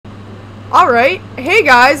Alright, hey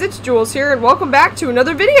guys, it's Jules here, and welcome back to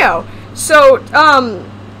another video. So, I'm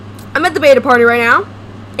at the beta party right now,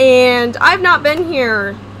 and I've not been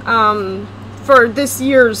here, for this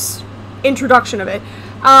year's introduction of it.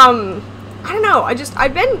 I don't know,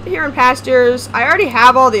 I've been here in past years. I already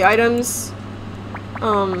have all the items.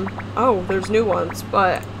 Oh, there's new ones,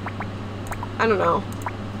 but I don't know.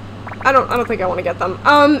 I don't think I want to get them.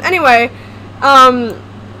 Anyway,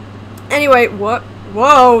 what?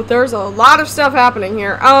 Whoa, there's a lot of stuff happening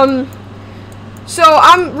here. So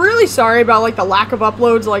I'm really sorry about, like, the lack of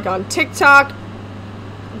uploads, like, on TikTok.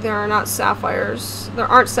 There aren't sapphires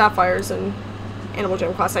in Animal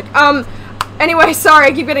Jam Classic. Anyway, sorry,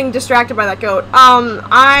 I keep getting distracted by that goat.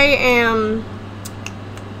 I am,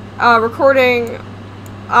 recording,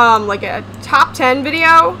 like, a top 10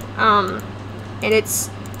 video, and it's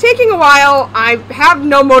taking a while. I have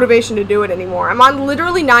no motivation to do it anymore. I'm on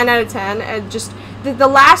literally 9 out of 10, and just the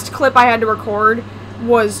last clip I had to record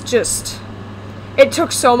was just, it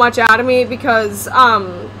took so much out of me because,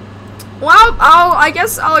 well, I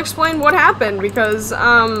guess I'll explain what happened because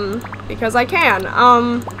I can.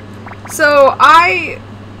 So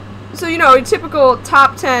you know, typical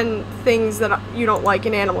top 10 things that you don't like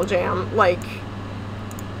in Animal Jam, like,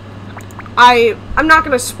 I'm not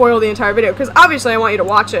gonna spoil the entire video because obviously I want you to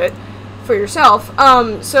watch it for yourself.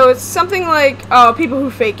 So it's something like people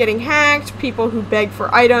who fake getting hacked, people who beg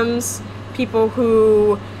for items, people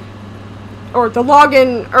who, or the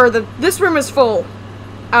login, or this room is full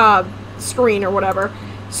screen or whatever.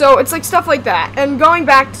 So it's like stuff like that. And going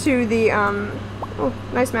back to the oh,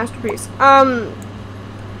 nice masterpiece.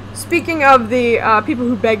 Speaking of the people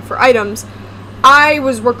who beg for items, I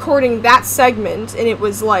was recording that segment, and it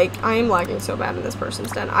was like, I am lagging so bad in this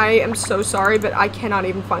person's den. I am so sorry, but I cannot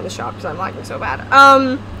even find the shop because I'm lagging so bad.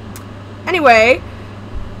 Anyway,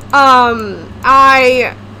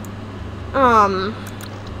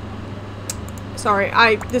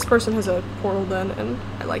 sorry, this person has a portal den, and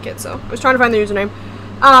I like it, so I was trying to find the username.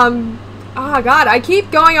 Oh god, I keep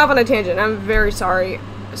going off on a tangent. I'm very sorry.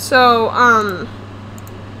 So,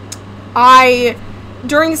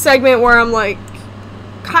 during the segment where I'm, like,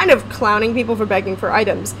 kind of clowning people for begging for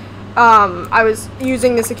items, I was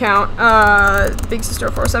using this account, Big Sister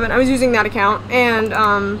 47. I was using that account, and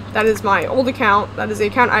that is my old account. That is the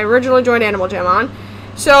account I originally joined Animal Jam on.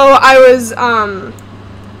 So I was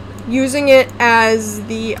using it as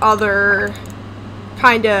the other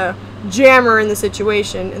kind of jammer in the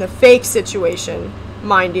situation, in the fake situation,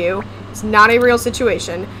 mind you. It's not a real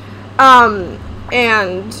situation.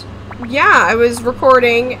 And yeah, I was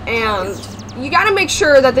recording, and you gotta make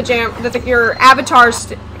sure that your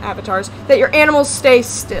that your animals stay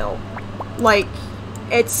still. Like,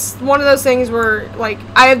 it's one of those things where, like,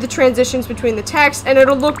 I have the transitions between the text, and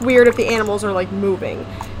it'll look weird if the animals are, like, moving.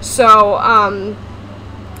 So,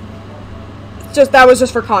 that was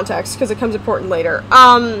just for context, because it comes important later.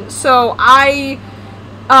 So I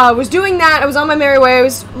was doing that. I was on my merry way. I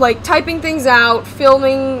was, like, typing things out,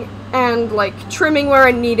 filming, and, like, trimming where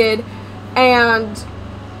I needed. And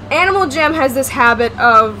Animal Jam has this habit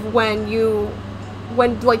of when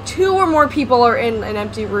like 2 or more people are in an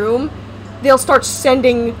empty room, they'll start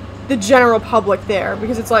sending the general public there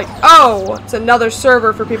because it's like, oh, it's another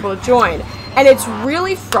server for people to join. And it's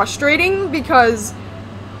really frustrating because,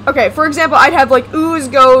 okay, for example, I'd have, like, Ooze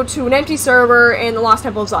go to an empty server in the Lost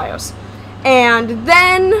Temple of Zyos. And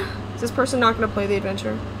then, is this person not going to play the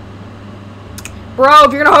adventure? Bro,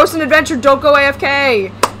 if you're going to host an adventure, don't go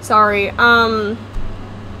AFK! Sorry,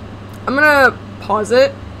 I'm gonna pause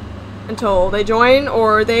it until they join,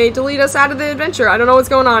 or they delete us out of the adventure. I don't know what's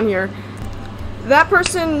going on here. That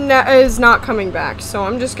person is not coming back, so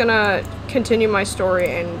I'm just gonna continue my story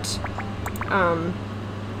and,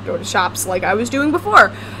 go to shops like I was doing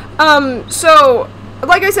before. So,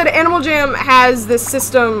 like I said, Animal Jam has this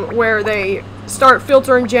system where they start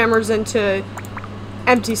filtering jammers into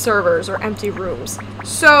empty servers or empty rooms.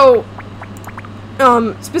 So,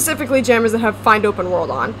 specifically jammers that have Find Open World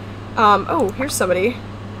on. Oh, here's somebody.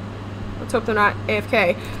 Let's hope they're not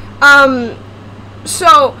AFK.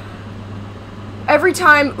 So, every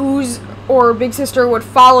time Ooze or Big Sister would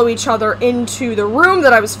follow each other into the room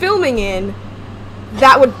that I was filming in,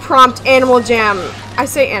 that would prompt Animal Jam. I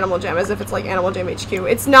say Animal Jam as if it's like Animal Jam HQ.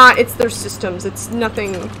 It's not, it's their systems. It's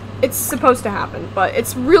nothing, it's supposed to happen, but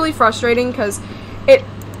it's really frustrating because it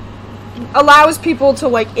allows people to,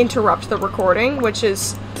 like, interrupt the recording, which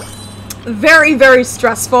is very, very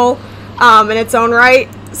stressful in its own right.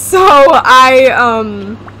 So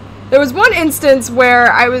there was one instance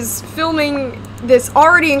where I was filming this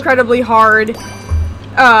already incredibly hard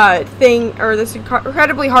thing, or this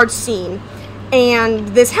incredibly hard scene, And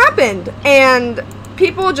this happened, and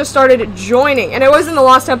people just started joining, and it was in the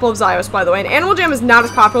Lost Temple of Zyos, by the way, and Animal Jam is not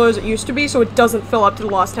as popular as it used to be, so it doesn't fill up to the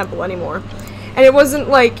Lost Temple anymore. And it wasn't,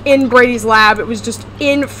 like, in Brady's lab, it was just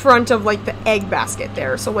in front of, like, the egg basket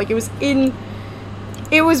there, so, like, it was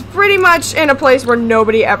pretty much in a place where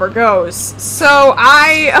nobody ever goes. So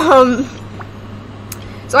I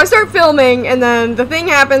start filming, and then the thing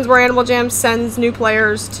happens where Animal Jam sends new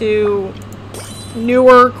players to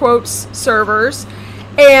newer, quotes, servers,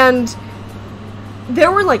 and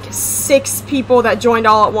there were like 6 people that joined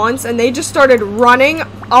all at once, and they just started running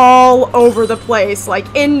all over the place, like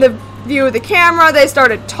in the view of the camera. They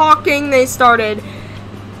started talking, they started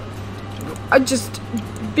just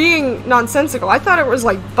being nonsensical. I thought it was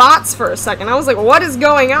like bots for a second. I was like, what is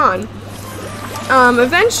going on?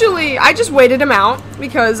 Eventually I just waited him out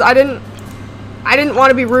because I didn't want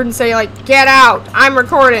to be rude and say like, get out, I'm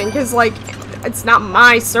recording, because like it's not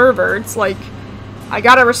my server. It's like, I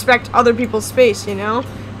gotta respect other people's space, you know?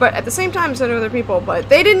 But at the same time, so do other people. But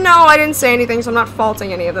they didn't know, I didn't say anything, so I'm not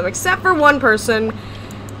faulting any of them. Except for one person,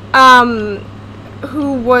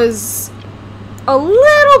 who was a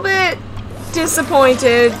little bit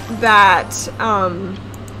disappointed that,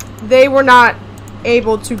 they were not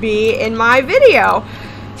able to be in my video.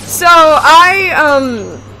 So,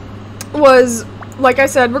 I, was, like I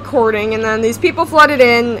said, recording, and then these people flooded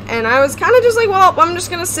in, and I was kind of just like, well, I'm just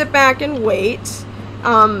gonna sit back and wait.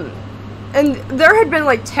 And there had been,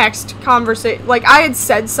 like, text conversation, like, I had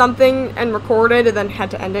said something and recorded and then had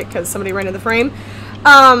to end it because somebody ran in the frame.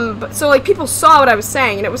 So, like, people saw what I was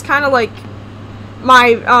saying, and it was kind of like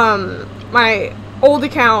my, my old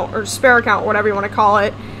account, or spare account, whatever you want to call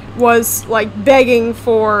it, was, like, begging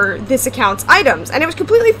for this account's items, and it was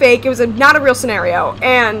completely fake. It was not a real scenario,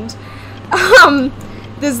 and,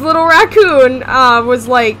 this little raccoon, was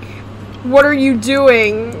like, what are you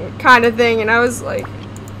doing, kind of thing, and I was like,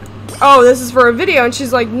 oh, this is for a video, and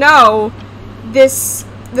she's like, no, this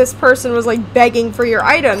person was, like, begging for your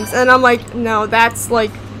items, and I'm like, no, that's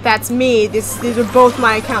me, these are both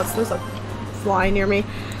my accounts. There's a fly near me.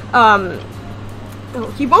 Oh,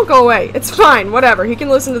 he won't go away, it's fine, whatever, he can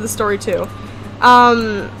listen to the story too.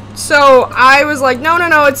 So I was like, no,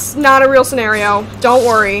 it's not a real scenario, don't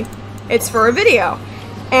worry, it's for a video,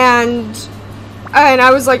 and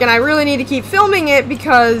I was like, and I really need to keep filming it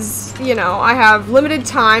because, you know, I have limited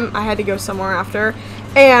time. I had to go somewhere after,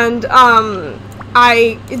 and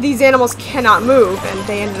these animals cannot move, and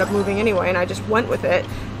they ended up moving anyway, and I just went with it.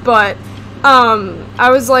 But I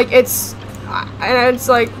was like, it's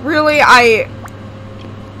like, really, I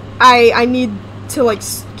need to, like,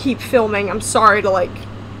 keep filming. I'm sorry to, like,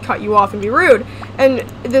 cut you off and be rude. And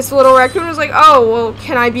this little raccoon was like, oh, well,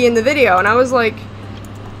 can I be in the video? And I was like,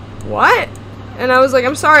 what? And I was like,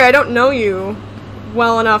 I'm sorry, I don't know you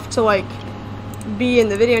well enough to, like, be in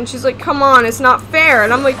the video. And she's like, come on, it's not fair.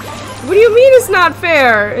 And I'm like, what do you mean it's not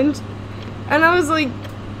fair? And I was like,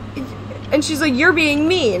 and she's like, you're being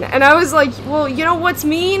mean. And I was like, well, you know what's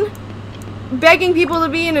mean? Begging people to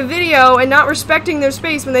be in a video and not respecting their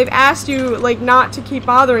space when they've asked you, like, not to keep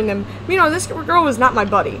bothering them. You know, this girl was not my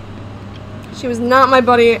buddy. She was not my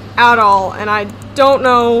buddy at all, and I don't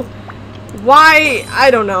know why.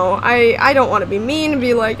 I don't know. I don't want to be mean and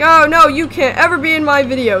be like, oh, no, you can't ever be in my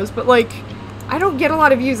videos, but, like, I don't get a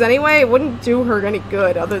lot of views anyway. It wouldn't do her any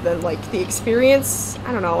good other than, like, the experience.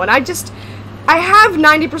 I don't know, and I have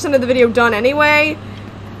 90% of the video done anyway.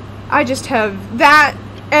 I just have that,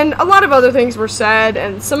 and a lot of other things were said,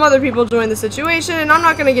 and some other people joined the situation, and I'm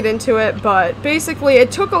not going to get into it, but basically it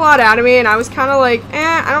took a lot out of me, and I was kind of like,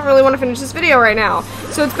 I don't really want to finish this video right now.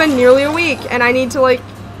 So it's been nearly a week, and I need to, like,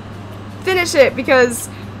 finish it, because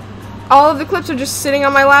all of the clips are just sitting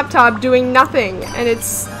on my laptop doing nothing, and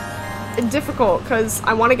it's difficult, because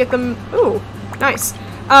I want to get them, ooh, nice,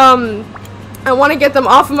 I want to get them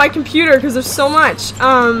off of my computer, because there's so much,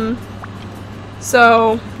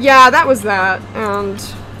 so, yeah, that was that, and,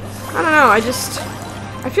 I don't know,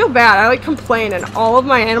 I feel bad. I, like, complain in all of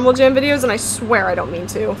my Animal Jam videos, and I swear I don't mean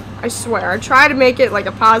to. I swear. I try to make it, like,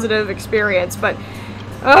 a positive experience, but,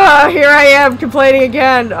 here I am complaining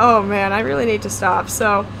again. Oh, man, I really need to stop.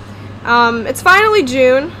 So, it's finally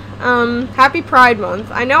June. Happy Pride Month.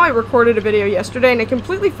 I know I recorded a video yesterday, and I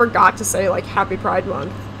completely forgot to say, like, Happy Pride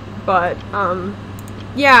Month, but,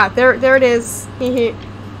 yeah, there it is.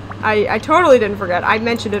 I totally didn't forget. I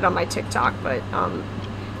mentioned it on my TikTok, but,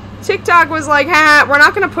 TikTok was like, we're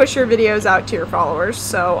not going to push your videos out to your followers,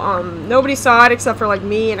 so, nobody saw it except for, like,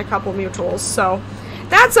 me and a couple mutuals, so,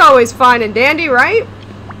 that's always fine and dandy, right?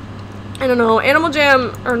 I don't know, Animal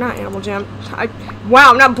Jam, or not Animal Jam,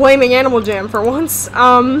 wow, I'm not blaming Animal Jam for once,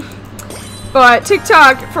 But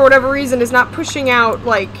TikTok, for whatever reason, is not pushing out,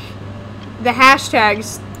 like, the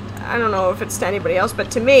hashtags. I don't know if it's to anybody else,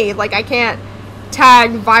 but to me, like, I can't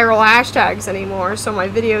tag viral hashtags anymore, so my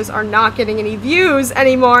videos are not getting any views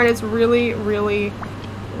anymore, and it's really, really,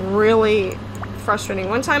 really frustrating.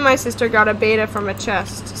 One time my sister got a beta from a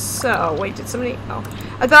chest, so, wait, did somebody, oh,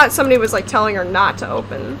 I thought somebody was, like, telling her not to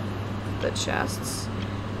open the chests.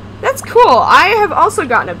 That's cool. I have also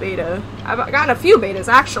gotten a beta. I've gotten a few betas,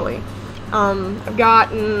 actually. I've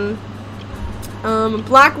gotten,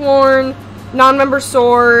 Blackworn, non-member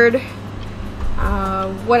sword,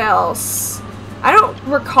 what else? I don't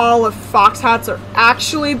recall if Fox hats are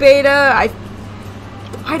actually beta.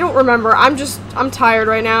 I don't remember. I'm tired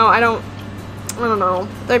right now. I don't know.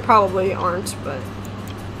 They probably aren't, but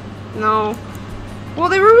no. Well,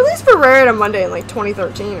 they were released for Rare on Monday in like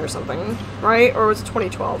 2013 or something, right? Or was it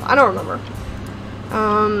 2012? I don't remember.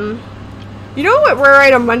 You know what Rare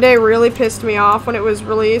Item Monday really pissed me off when it was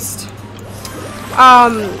released?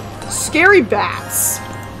 Scary bats.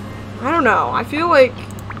 I don't know. I feel like...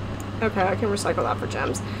 Okay, I can recycle that for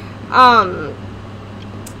gems. I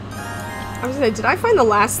was gonna say, did I find the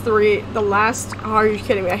last three... Oh, are you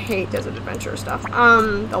kidding me? I hate Desert Adventure stuff.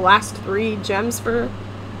 The last 3 gems for...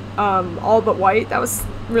 all but white. That was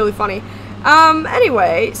really funny.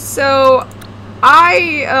 Anyway, so...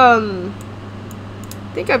 I,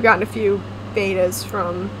 think I've gotten a few betas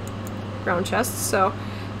from ground chests, so...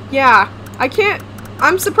 Yeah, I can't...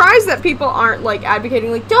 I'm surprised that people aren't, like,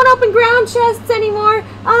 advocating, like, don't open ground chests anymore!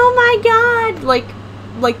 Oh my god!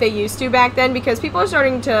 Like they used to back then, because people are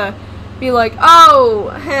starting to be like, oh,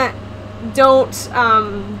 don't,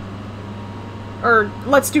 or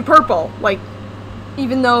let's do purple. Like,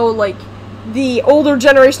 even though, like, the older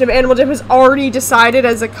generation of Animal Jam has already decided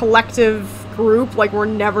as a collective group, like, we're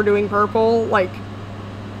never doing purple. Like,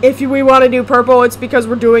 if we want to do purple, it's because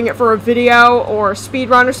we're doing it for a video or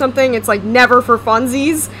speedrun or something. It's, like, never for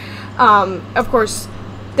funsies. Of course,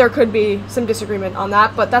 there could be some disagreement on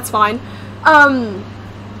that, but that's fine.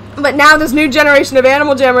 But now this new generation of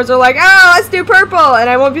Animal Jammers are like, oh, let's do purple! And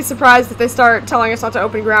I won't be surprised if they start telling us not to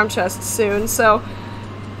open ground chests soon, so...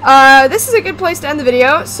 this is a good place to end the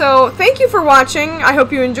video, so thank you for watching, I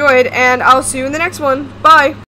hope you enjoyed, and I'll see you in the next one. Bye!